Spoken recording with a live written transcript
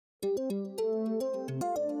Okay,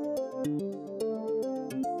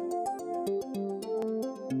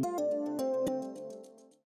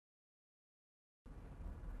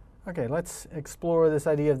 let's explore this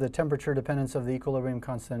idea of the temperature dependence of the equilibrium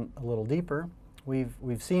constant a little deeper. We've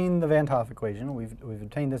seen the Van 't Hoff equation. We've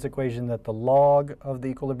obtained this equation that the log of the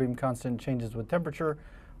equilibrium constant changes with temperature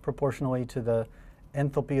proportionally to the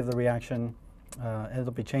enthalpy of the reaction,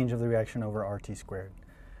 enthalpy change of the reaction over RT squared.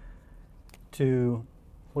 To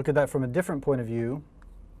look at that from a different point of view,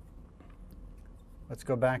 let's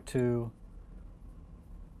go back to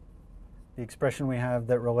the expression we have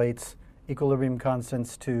that relates equilibrium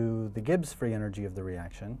constants to the Gibbs free energy of the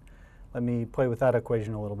reaction. Let me play with that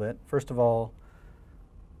equation a little bit. First of all,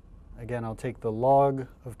 again, I'll take the log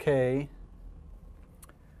of k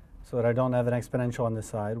so that I don't have an exponential on this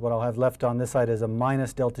side. What I'll have left on this side is a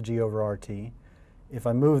minus delta G over RT. If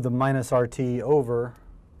I move the minus RT over,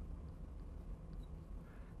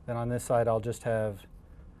 then on this side I'll just have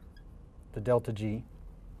the delta G.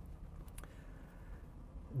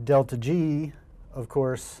 Delta G, of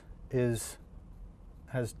course,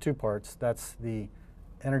 has two parts. That's the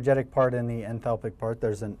energetic part and the enthalpic part.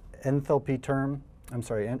 There's an enthalpy term,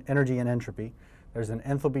 energy and entropy. There's an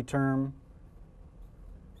enthalpy term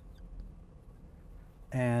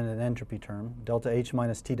and an entropy term. Delta H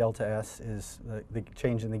minus T delta S is the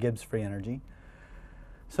change in the Gibbs free energy.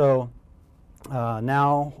 So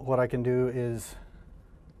now what I can do is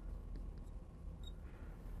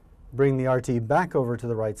bring the RT back over to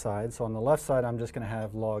the right side. So on the left side, I'm just going to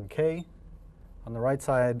have log K. On the right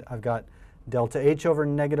side, I've got delta H over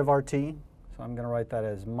negative RT. So I'm going to write that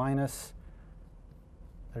as minus,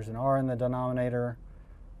 there's an R in the denominator,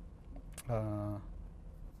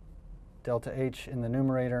 delta H in the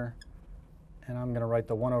numerator, and I'm going to write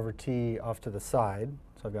the 1 over T off to the side.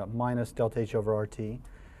 So I've got minus delta H over RT.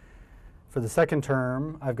 For the second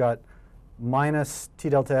term, I've got minus T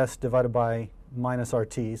delta S divided by minus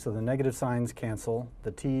RT, so the negative signs cancel,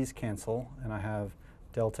 the T's cancel, and I have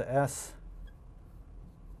delta S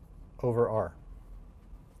over R.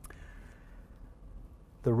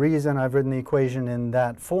 The reason I've written the equation in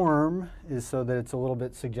that form is so that it's a little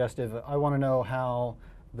bit suggestive. I want to know how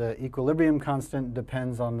the equilibrium constant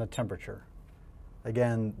depends on the temperature.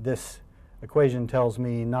 Again, this equation tells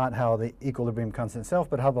me not how the equilibrium constant itself,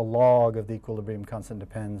 but how the log of the equilibrium constant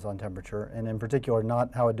depends on temperature, and in particular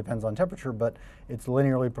not how it depends on temperature, but it's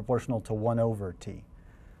linearly proportional to 1 over T.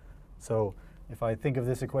 So if I think of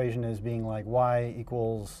this equation as being like y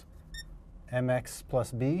equals mx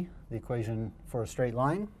plus b, the equation for a straight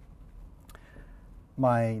line,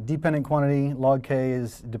 my dependent quantity, log k,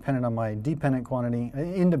 is dependent on my independent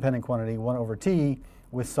quantity, 1 over T,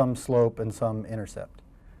 with some slope and some intercept.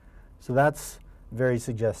 So that's very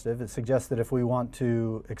suggestive. It suggests that if we want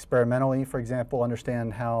to experimentally, for example,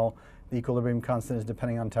 understand how the equilibrium constant is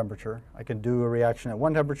depending on temperature, I can do a reaction at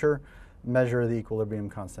one temperature, measure the equilibrium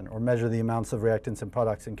constant, or measure the amounts of reactants and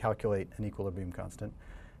products and calculate an equilibrium constant.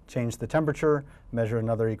 Change the temperature, measure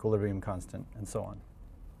another equilibrium constant, and so on.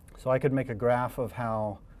 So I could make a graph of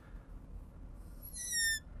how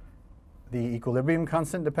the equilibrium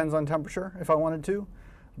constant depends on temperature if I wanted to,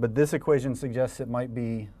 but this equation suggests it might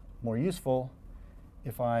be more useful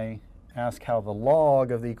if I ask how the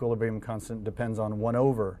log of the equilibrium constant depends on 1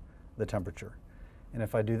 over the temperature. And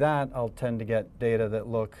if I do that, I'll tend to get data that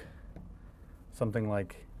look something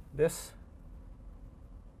like this.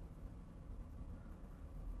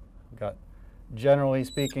 I've got, generally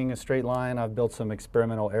speaking, a straight line. I've built some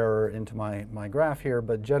experimental error into my graph here,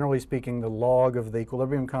 but generally speaking, the log of the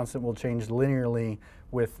equilibrium constant will change linearly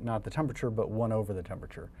with not the temperature, but 1 over the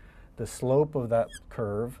temperature. The slope of that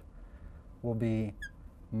curve will be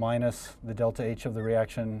minus the delta H of the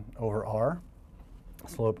reaction over R,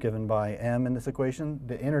 slope given by m in this equation.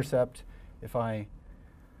 The intercept, if I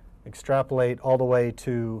extrapolate all the way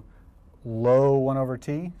to low 1 over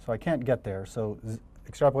T, so I can't get there, so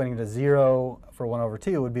extrapolating to 0 for 1 over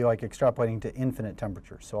T would be like extrapolating to infinite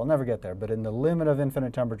temperatures, so I'll never get there. But in the limit of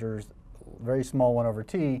infinite temperatures, very small 1 over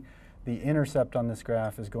T, the intercept on this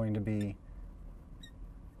graph is going to be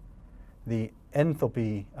the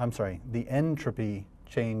entropy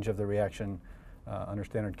change of the reaction under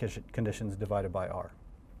standard conditions divided by R.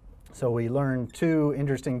 So we learned two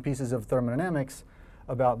interesting pieces of thermodynamics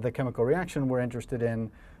about the chemical reaction we're interested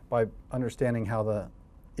in by understanding how the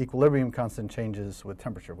equilibrium constant changes with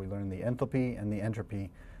temperature. We learned the enthalpy and the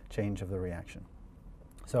entropy change of the reaction.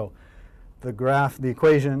 So the graph, the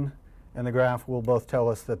equation and the graph will both tell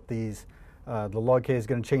us that the log k is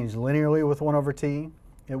going to change linearly with 1 over T.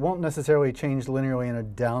 It won't necessarily change linearly in a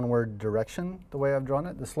downward direction the way I've drawn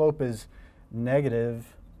it. The slope is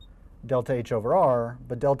negative delta H over R,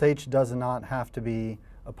 but delta H does not have to be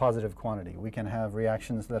a positive quantity. We can have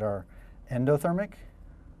reactions that are endothermic,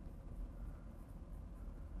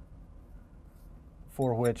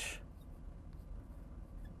 for which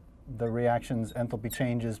the reaction's enthalpy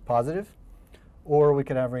change is positive, or we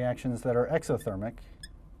could have reactions that are exothermic,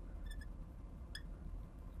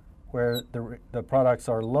 where the products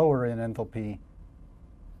are lower in enthalpy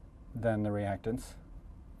than the reactants.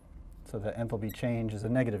 So the enthalpy change is a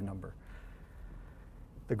negative number.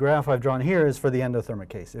 The graph I've drawn here is for the endothermic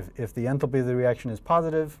case. If the enthalpy of the reaction is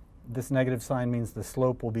positive, this negative sign means the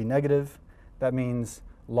slope will be negative. That means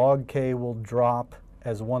log K will drop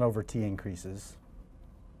as 1 over T increases.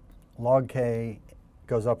 Log K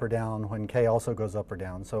goes up or down when K also goes up or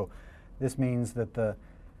down. So this means that the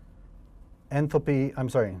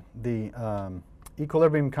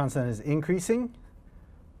equilibrium constant is increasing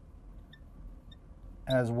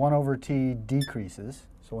as 1 over T decreases.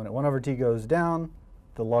 So when 1 over T goes down,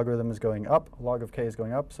 the logarithm is going up. Log of K is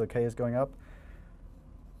going up, so K is going up.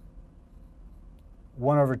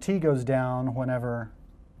 1 over T goes down whenever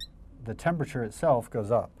the temperature itself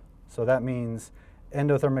goes up. So that means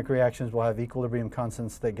endothermic reactions will have equilibrium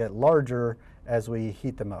constants that get larger as we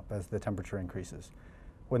heat them up, as the temperature increases.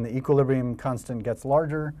 When the equilibrium constant gets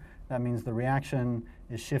larger, that means the reaction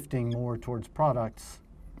is shifting more towards products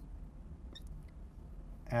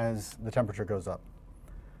as the temperature goes up.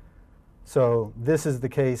 So this is the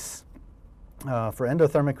case for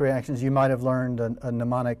endothermic reactions. You might have learned a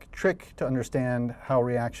mnemonic trick to understand how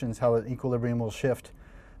an equilibrium will shift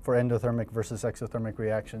for endothermic versus exothermic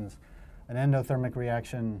reactions. An endothermic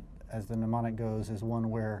reaction, as the mnemonic goes, is one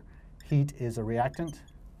where heat is a reactant.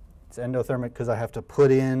 It's endothermic because I have to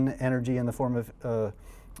put in energy in the form of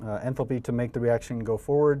enthalpy to make the reaction go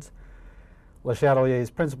forwards. Le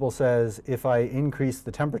Chatelier's principle says if I increase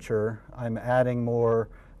the temperature, I'm adding more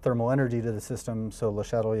thermal energy to the system, so Le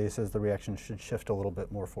Chatelier says the reaction should shift a little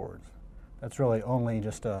bit more forwards. That's really only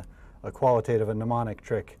just a qualitative, a mnemonic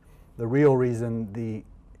trick. The real reason the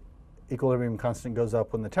equilibrium constant goes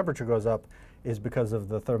up when the temperature goes up is because of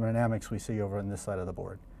the thermodynamics we see over on this side of the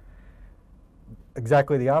board.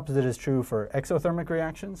 Exactly the opposite is true for exothermic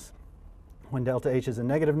reactions. When delta H is a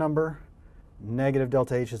negative number, negative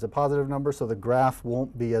delta H is a positive number, so the graph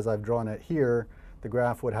won't be as I've drawn it here. The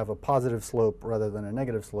graph would have a positive slope rather than a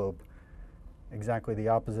negative slope. Exactly the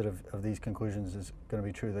opposite of these conclusions is going to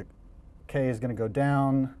be true. That K is going to go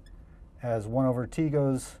down as 1 over T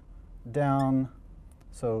goes down.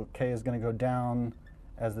 So K is going to go down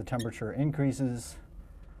as the temperature increases.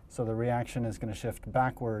 So the reaction is going to shift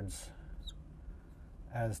backwards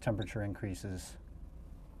as temperature increases.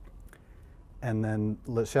 And then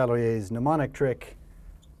Le Chatelier's mnemonic trick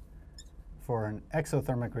for an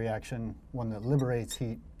exothermic reaction, one that liberates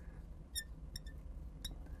heat,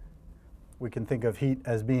 we can think of heat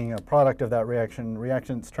as being a product of that reaction.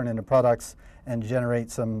 Reactants turn into products and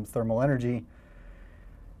generate some thermal energy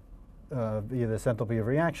via this enthalpy of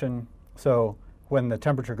reaction. So when the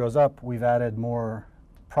temperature goes up, we've added more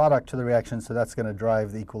product to the reaction, so that's going to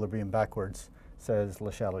drive the equilibrium backwards, says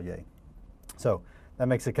Le Chatelier. So that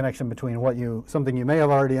makes a connection between something you may have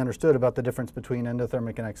already understood about the difference between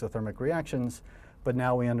endothermic and exothermic reactions, but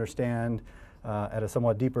now we understand at a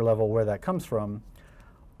somewhat deeper level where that comes from.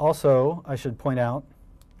 Also, I should point out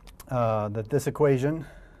that this equation,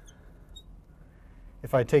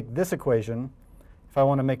 if I take this equation, if I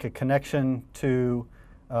want to make a connection to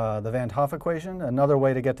the Van Hoff equation, another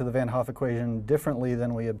way to get to the Van Hoff equation differently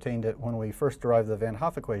than we obtained it when we first derived the Van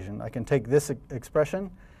Hoff equation, I can take this expression,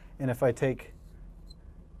 and if I take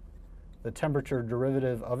the temperature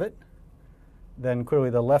derivative of it, then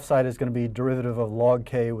clearly the left side is going to be derivative of log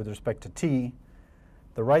K with respect to T.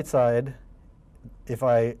 The right side, if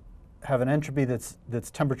I have an entropy that's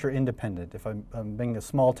temperature independent, if I'm making a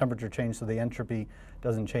small temperature change so the entropy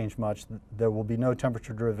doesn't change much, there will be no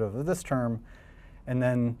temperature derivative of this term. And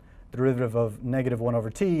then the derivative of negative 1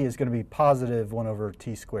 over T is going to be positive 1 over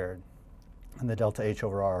T squared. And the delta H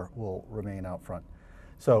over R will remain out front.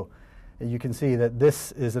 So you can see that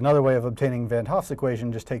this is another way of obtaining Van Hoff's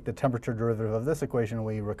equation. Just take the temperature derivative of this equation and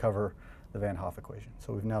we recover the Van Hoff equation.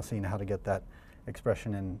 So we've now seen how to get that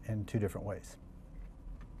expression in two different ways.